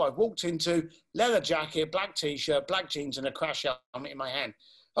into, I've walked into, leather jacket, black t-shirt, black jeans, and a crash helmet in my hand.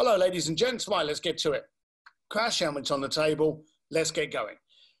 Hello, ladies and gents. Right, let's get to it. Crash helmet's on the table. Let's get going.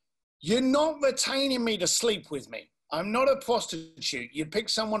 You're not retaining me to sleep with me. I'm not a prostitute. You'd pick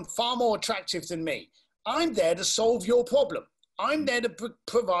someone far more attractive than me. I'm there to solve your problem. I'm there to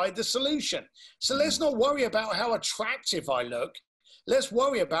provide the solution. So let's not worry about how attractive I look. Let's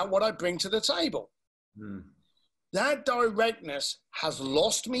worry about what I bring to the table. That directness has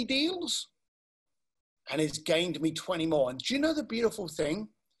lost me deals and it's gained me 20 more. And do you know the beautiful thing?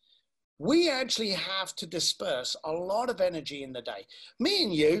 We actually have to disperse a lot of energy in the day. Me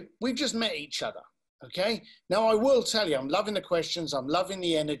and you, we've just met each other, okay? Now, I will tell you, I'm loving the questions, I'm loving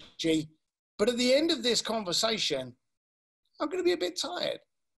the energy, but at the end of this conversation, I'm going to be a bit tired,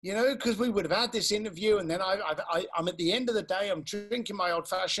 because we would have had this interview, and then I'm at the end of the day, I'm drinking my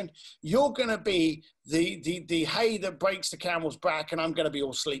old-fashioned. You're going to be the hay that breaks the camel's back, and I'm going to be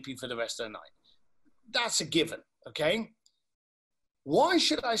all sleepy for the rest of the night. That's a given, okay? Why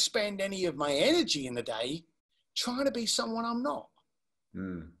should I spend any of my energy in the day trying to be someone I'm not?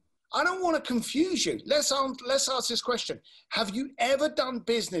 I don't want to confuse you. Let's ask this question. Have you ever done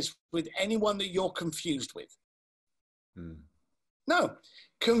business with anyone that you're confused with? No.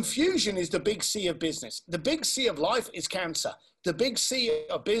 Confusion is the big C of business. The big C of life is cancer. The big C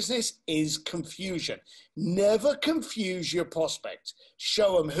of business is confusion. Never confuse your prospect.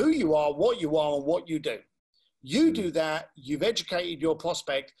 Show them who you are, and what you do. You do that, you've educated your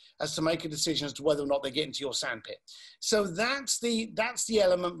prospect as to make a decision as to whether or not they get into your sandpit. So that's the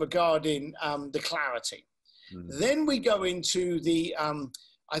element regarding the clarity. Then we go into the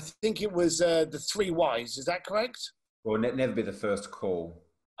I think it was the three whys. Is that correct? Well, never be the first call.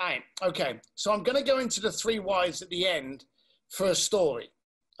 All right. Okay. So I'm going to go into the three whys at the end for a story.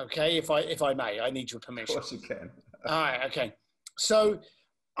 Okay. If I may, I need your permission. Of course you can. All right. Okay. So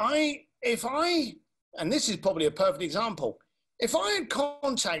and this is probably a perfect example. If I had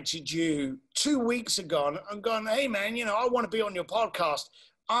contacted you 2 weeks ago and gone, hey man, I want to be on your podcast.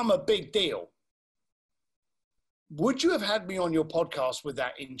 I'm a big deal. Would you have had me on your podcast with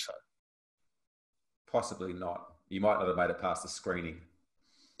that intro? Possibly not. You might not have made it past the screening.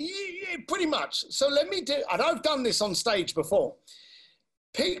 Yeah, pretty much. So let me do, and I've done this on stage before.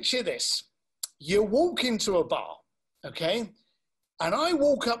 Picture this. You walk into a bar, okay? And I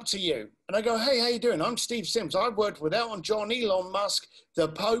walk up to you and I go, hey, how you doing? I'm Steve Sims. I've worked with Elton John, Elon Musk, the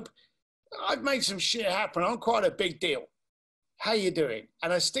Pope. I've made some shit happen. I'm quite a big deal. How you doing?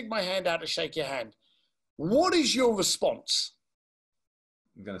 And I stick my hand out to shake your hand. What is your response?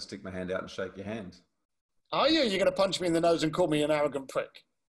 I'm going to stick my hand out and shake your hand. Are you? You're going to punch me in the nose and call me an arrogant prick?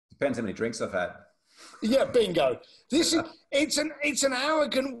 Depends how many drinks I've had. Yeah, bingo. It's an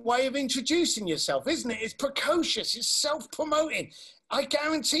arrogant way of introducing yourself, isn't it? It's precocious. It's self-promoting. I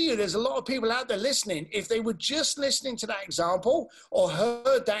guarantee you there's a lot of people out there listening. If they were just listening to that example or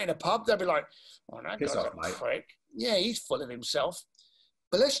heard that in a pub, they'd be like, oh, that guy's a prick. Yeah, he's full of himself.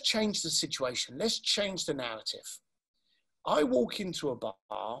 But let's change the situation. Let's change the narrative. I walk into a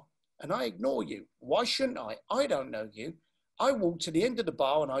bar and I ignore you. Why shouldn't I? I don't know you. I walk to the end of the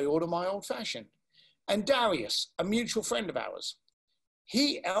bar and I order my old fashioned. And Darius, a mutual friend of ours,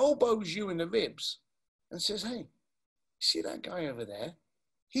 he elbows you in the ribs and says, hey, see that guy over there?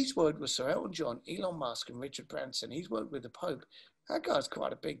 He's worked with Sir Elton John, Elon Musk, and Richard Branson. He's worked with the Pope. That guy's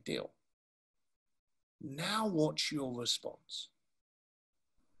quite a big deal. Now what's your response?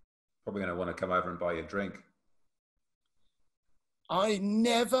 Probably going to want to come over and buy you a drink. I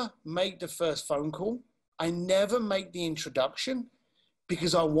never make the first phone call. I never make the introduction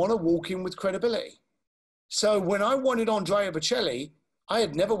because I want to walk in with credibility. So when I wanted Andrea Bocelli, I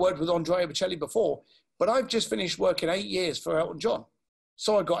had never worked with Andrea Bocelli before, but I've just finished working 8 years for Elton John.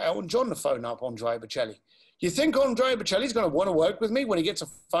 So I got Elton John to phone up Andrea Bocelli. You think Andrea Bocelli's going to want to work with me when he gets a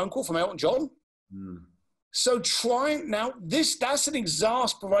phone call from Elton John? Mm. So that's an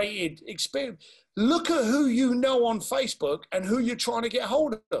exasperated experience. Look at who you know on Facebook and who you're trying to get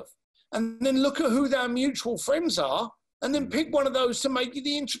hold of. And then look at who their mutual friends are and then pick one of those to make you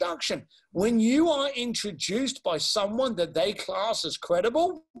the introduction. When you are introduced by someone that they class as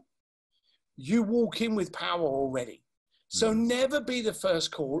credible, you walk in with power already. So never be the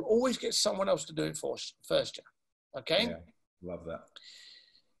first call. Always get someone else to do it first. Okay? Yeah, love that.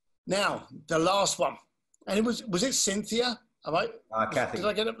 Now, the last one. And it was it Cynthia? Kathy. Did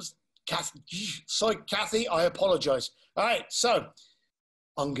I get it? Kathy. Sorry, Kathy, I apologize. All right, so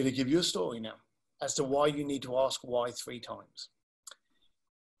I'm going to give you a story now as to why you need to ask why 3 times.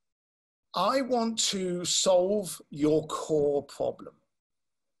 I want to solve your core problem,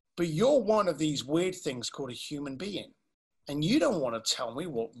 but you're one of these weird things called a human being. And you don't want to tell me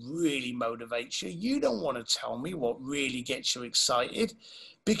what really motivates you. You don't want to tell me what really gets you excited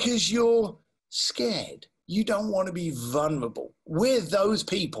because you're scared. You don't want to be vulnerable. We're those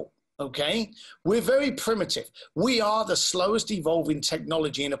people, okay? We're very primitive. We are the slowest evolving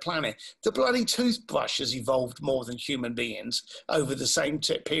technology in the planet. The bloody toothbrush has evolved more than human beings over the same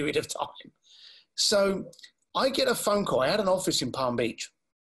period of time. So I get a phone call. I had an office in Palm Beach.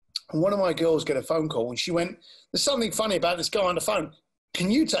 And one of my girls get a phone call and she went, there's something funny about this guy on the phone. Can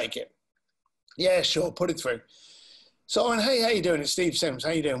you take it? Yeah, sure, put it through. So I went, hey, how you doing? It's Steve Sims.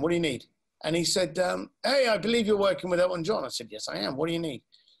 How you doing? What do you need? And he said, hey, I believe you're working with Elton John. I said, yes, I am. What do you need?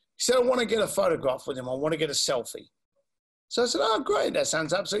 He said, I want to get a photograph with him. I want to get a selfie. So I said, oh, great. That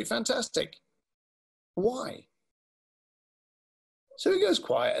sounds absolutely fantastic. Why? So he goes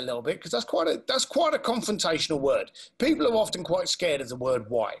quiet a little bit because that's quite a confrontational word. People are often quite scared of the word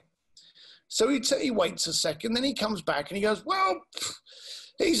why. So he waits a second, then he comes back and he goes, well,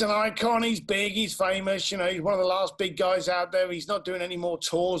 he's an icon, he's big, he's famous, he's one of the last big guys out there. He's not doing any more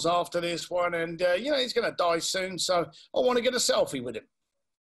tours after this one and, he's going to die soon, so I want to get a selfie with him.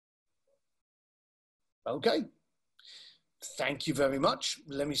 Okay. Thank you very much.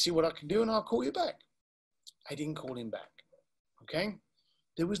 Let me see what I can do and I'll call you back. I didn't call him back. Okay.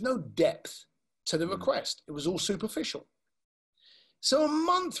 There was no depth to the request. It was all superficial. So a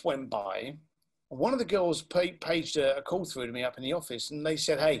month went by. One of the girls paged a call through to me up in the office and they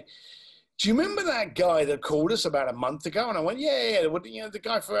said, hey, do you remember that guy that called us about a month ago? And I went, yeah, the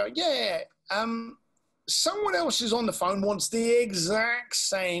guy for, yeah. Someone else is on the phone, wants the exact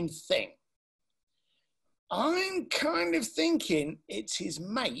same thing. I'm kind of thinking it's his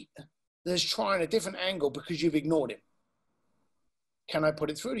mate that's trying a different angle because you've ignored him. Can I put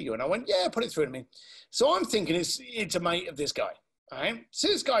it through to you? And I went, yeah, put it through to me. So I'm thinking it's a mate of this guy. All right. So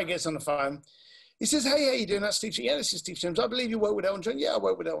this guy gets on the phone. He says, hey, how you doing? That's Steve. Yeah, this is Steve Sims. I believe you work with Elton John. Yeah, I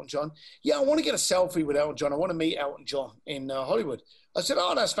work with Elton John. Yeah, I want to get a selfie with Elton John. I want to meet Elton John in Hollywood. I said,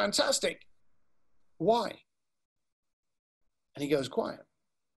 oh, that's fantastic. Why? And he goes quiet.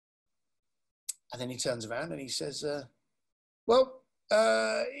 And then he turns around and he says,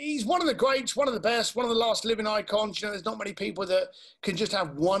 he's one of the greats, one of the best, one of the last living icons. You know, there's not many people that can just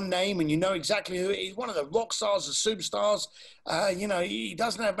have one name and you know exactly who it is. One of the rock stars, the superstars. You know, he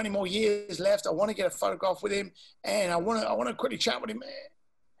doesn't have many more years left. I want to get a photograph with him, and I want to quickly chat with him.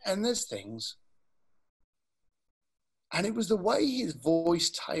 And there's things. And it was the way his voice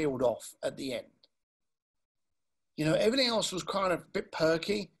tailed off at the end. You know, everything else was kind of a bit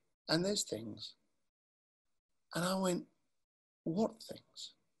perky, and there's things. And I went, what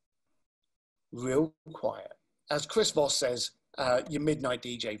things? Real quiet. As Chris Voss says, your midnight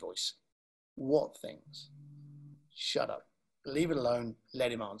DJ voice. What things? Shut up. Leave it alone.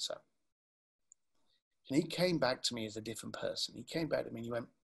 Let him answer. And he came back to me as a different person. He came back to me and he went,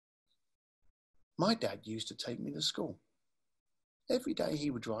 my dad used to take me to school. Every day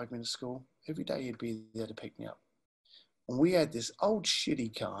he would drive me to school. Every day he'd be there to pick me up. And we had this old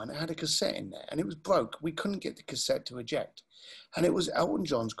shitty car and it had a cassette in there and it was broke. We couldn't get the cassette to eject. And it was Elton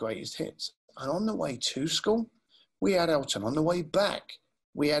John's greatest hits. And on the way to school, we had Elton. On the way back,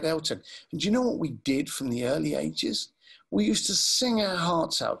 we had Elton. And do you know what we did from the early ages? We used to sing our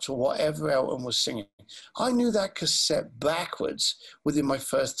hearts out to whatever Elton was singing. I knew that cassette backwards within my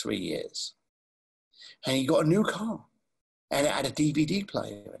first 3 years. And he got a new car and it had a DVD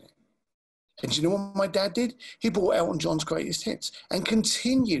player in it. And do you know what my dad did? He bought Elton John's greatest hits and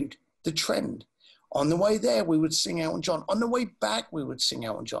continued the trend. On the way there, we would sing Elton John. On the way back, we would sing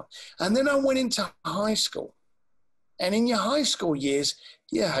Elton John. And then I went into high school. And in your high school years,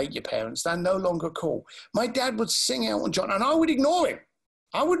 you hate your parents. They're no longer cool. My dad would sing Elton John, and I would ignore him.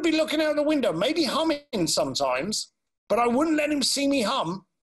 I would be looking out the window, maybe humming sometimes, but I wouldn't let him see me hum.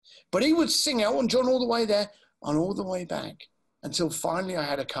 But he would sing Elton John all the way there and all the way back until finally I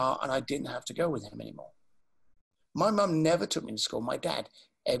had a car and I didn't have to go with him anymore. My mum never took me to school. My dad,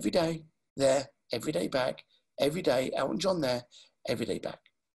 every day there, every day back, every day, Elton John there, every day back.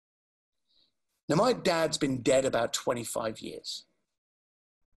 Now, my dad's been dead about 25 years.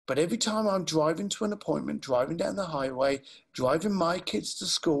 But every time I'm driving to an appointment, driving down the highway, driving my kids to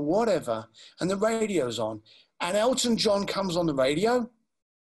school, whatever, and the radio's on, and Elton John comes on the radio,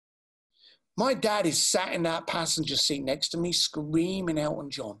 my dad is sat in that passenger seat next to me, screaming Elton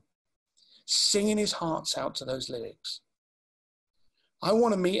John, singing his hearts out to those lyrics. I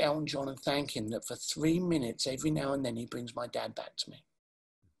want to meet Elton John and thank him that for 3 minutes, every now and then, he brings my dad back to me.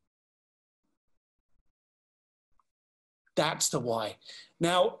 That's the why.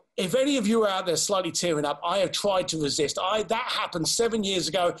 Now, if any of you are out there slightly tearing up, I have tried to resist. That happened 7 years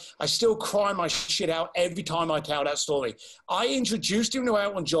ago. I still cry my shit out every time I tell that story. I introduced him to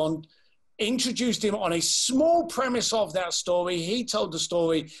Elton John, introduced him on a small premise of that story. He told the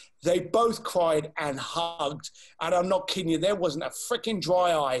story. They both cried and hugged. And I'm not kidding you, there wasn't a freaking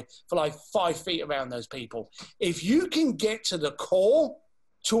dry eye for like 5 feet around those people. If you can get to the core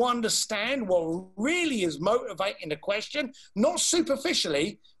to understand what really is motivating the question, not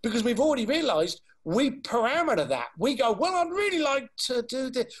superficially, because we've already realized we parameter that. We go, well, I'd really like to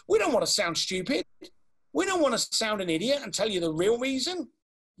do this. We don't want to sound stupid. We don't want to sound an idiot and tell you the real reason.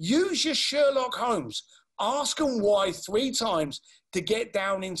 Use your Sherlock Holmes. Ask them why 3 times to get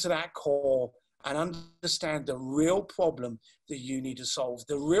down into that core and understand the real problem that you need to solve,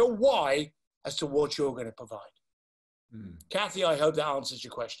 the real why as to what you're going to provide. Kathy, I hope that answers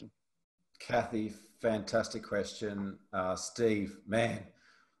your question. Kathy, fantastic question. Steve, man,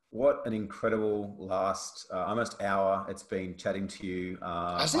 what an incredible last almost hour it's been chatting to you.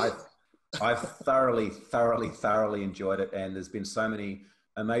 I've thoroughly enjoyed it, and there's been so many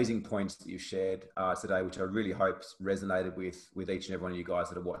amazing points that you've shared today, which I really hope resonated with each and every one of you guys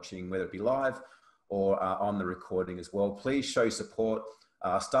that are watching, whether it be live or on the recording as well. Please show support.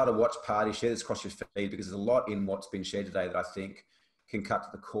 Start a watch party, share this across your feed, because there's a lot in what's been shared today that I think can cut to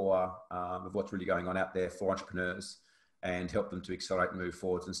the core of what's really going on out there for entrepreneurs and help them to accelerate and move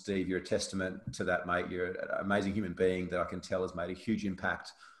forwards. And Steve, you're a testament to that, mate. You're an amazing human being that I can tell has made a huge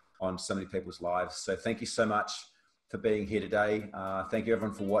impact on so many people's lives. So thank you so much for being here today. Thank you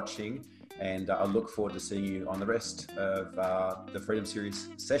everyone for watching, and I look forward to seeing you on the rest of the Freedom Series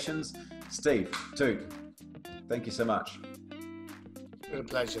sessions. Steve, dude, thank you so much. It's been a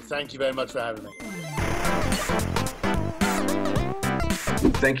pleasure. Thank you very much for having me.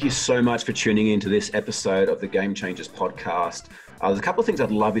 Thank you so much for tuning in to this episode of the Game Changers podcast. There's a couple of things I'd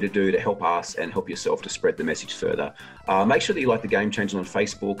love you to do to help us and help yourself to spread the message further. Make sure that you like the Game Changers on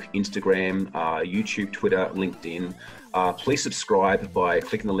Facebook, Instagram, YouTube, Twitter, LinkedIn. Please subscribe by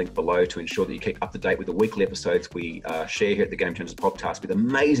clicking the link below to ensure that you keep up to date with the weekly episodes we share here at the Game Changers podcast with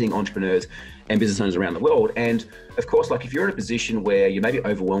amazing entrepreneurs and business owners around the world. And of course, like if you're in a position where you may be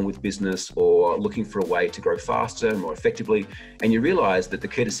overwhelmed with business or looking for a way to grow faster, more effectively, and you realize that the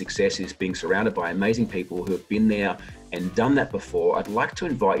key to success is being surrounded by amazing people who have been there and done that before, I'd like to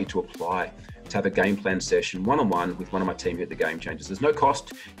invite you to apply to have a game plan session one-on-one with one of my team here at the Game Changers. There's no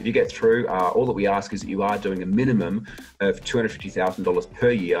cost. If you get through, all that we ask is that you are doing a minimum of $250,000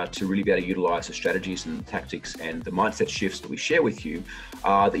 per year to really be able to utilize the strategies and tactics and the mindset shifts that we share with you,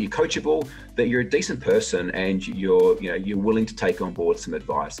 that you're coachable, that you're a decent person, and you're willing to take on board some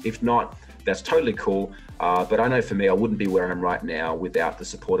advice. If not, that's totally cool. But I know for me, I wouldn't be where I am right now without the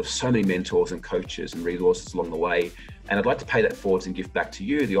support of so many mentors and coaches and resources along the way. And I'd like to pay that forwards and give back to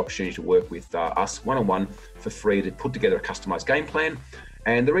you the opportunity to work with us one-on-one for free to put together a customized game plan.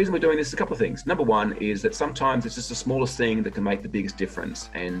 And the reason we're doing this is a couple of things. Number one is that sometimes it's just the smallest thing that can make the biggest difference.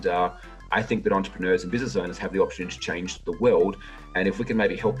 And I think that entrepreneurs and business owners have the opportunity to change the world. And if we can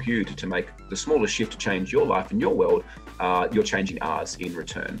maybe help you to make the smallest shift to change your life and your world, you're changing ours in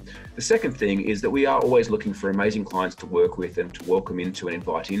return. The second thing is that we are always looking for amazing clients to work with and to welcome into and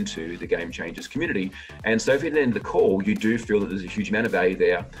invite into the Game Changers community. And so if at the end of the call, you do feel that there's a huge amount of value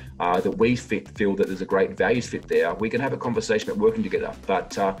there, that we feel that there's a great values fit there, we can have a conversation about working together.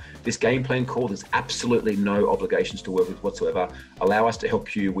 But this game plan call, there's absolutely no obligations to work with whatsoever. Allow us to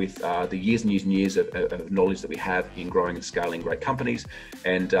help you with the years and years and years of knowledge that we have in growing and scaling great companies.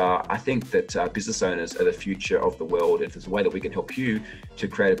 And I think that business owners are the future of the world. If there's a way that we can help you to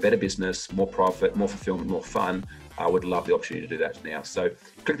create a better business, more profit, more fulfillment, more fun, I would love the opportunity to do that now. So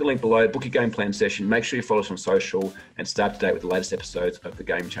click the link below, book your game plan session, make sure you follow us on social, and start to date with the latest episodes of the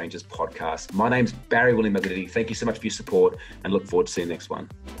Game Changers podcast. My name's Barry William McGlady. Thank you so much for your support and look forward to seeing you next one.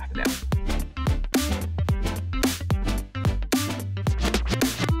 Bye for now.